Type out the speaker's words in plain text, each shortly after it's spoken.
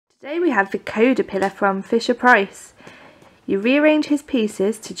Today we have the code.a.pillar from Fisher-Price. You rearrange his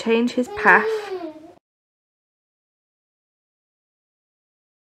pieces to change his path.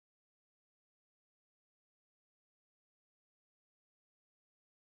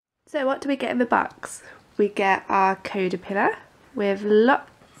 So what do we get in the box? We get our code.a.pillar with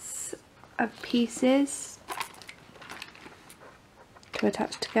lots of pieces to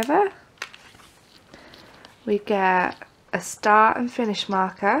attach together. We get a start and finish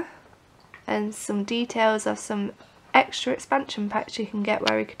marker and some details of some extra expansion packs you can get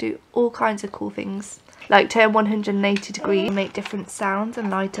where we could do all kinds of cool things, like turn 180 degrees, make different sounds and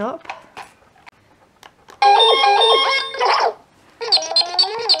light up.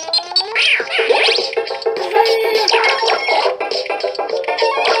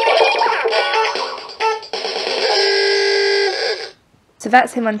 So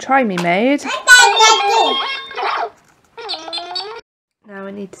that's him on try me mode. Now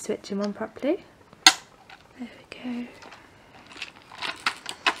we need to switch him on properly. There we go.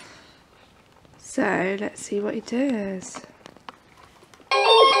 So let's see what he does.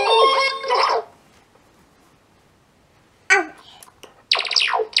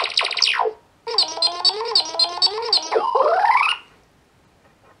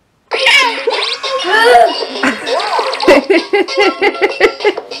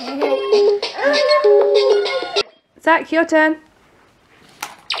 Zach, your turn.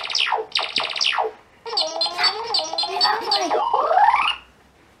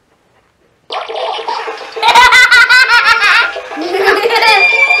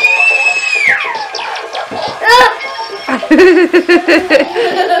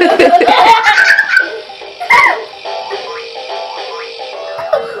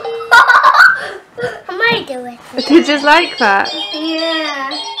 I might do it. Did you just like that? Yeah.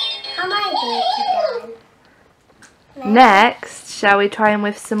 I might do it again. Next, shall we try him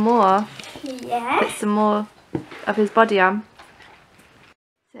with some more? Yeah. Put some more of his body on.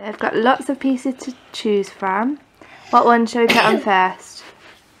 So I've got lots of pieces to choose from. What one shall we put on first?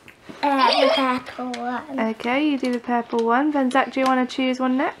 The purple one. Okay, you do the purple one. Then Zach, do you want to choose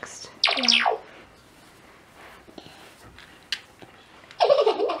one next? Yeah.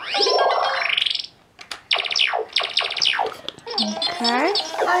 Okay.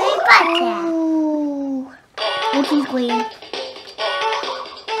 Oh, which is green?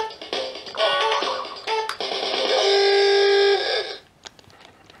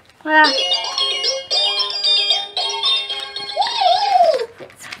 Ah.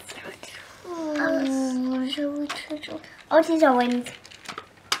 Oh, it is orange.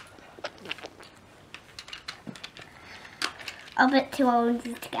 I'll put two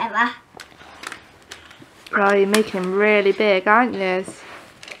oranges together. Oh, you're making him really big, aren't you?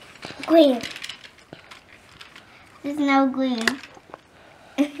 Green. There's no green.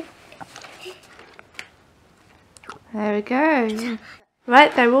 There we go.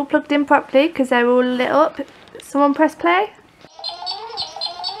 Right, they're all plugged in properly because they're all lit up. Someone press play.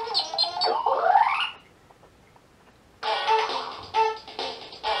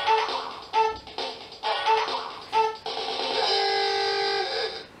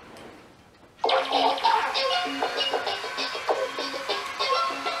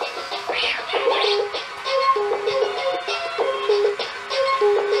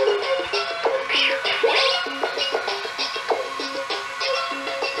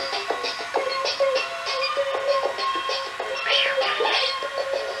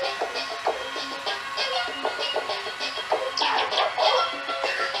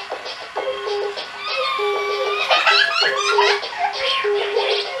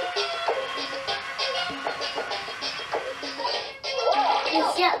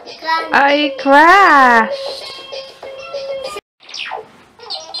 I crashed.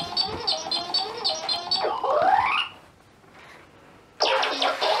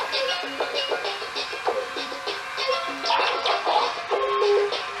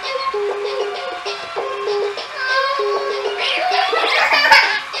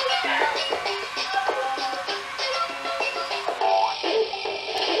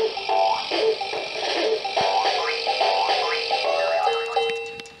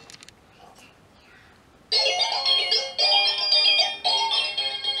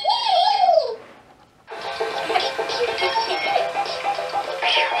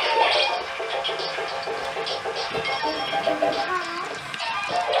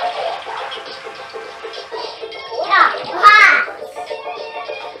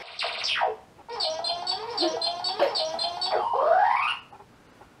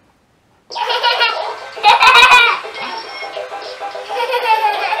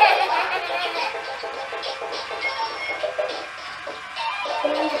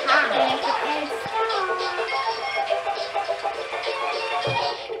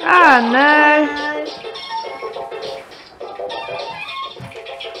 Oh no!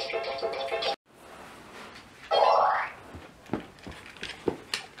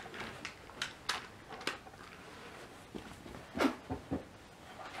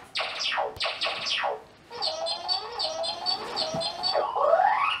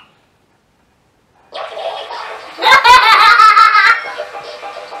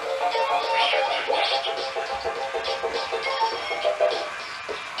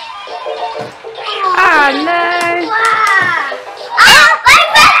 Oh no! Wow! Oh, my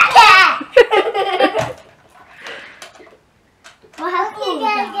birthday! Well, how can you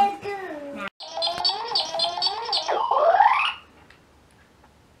get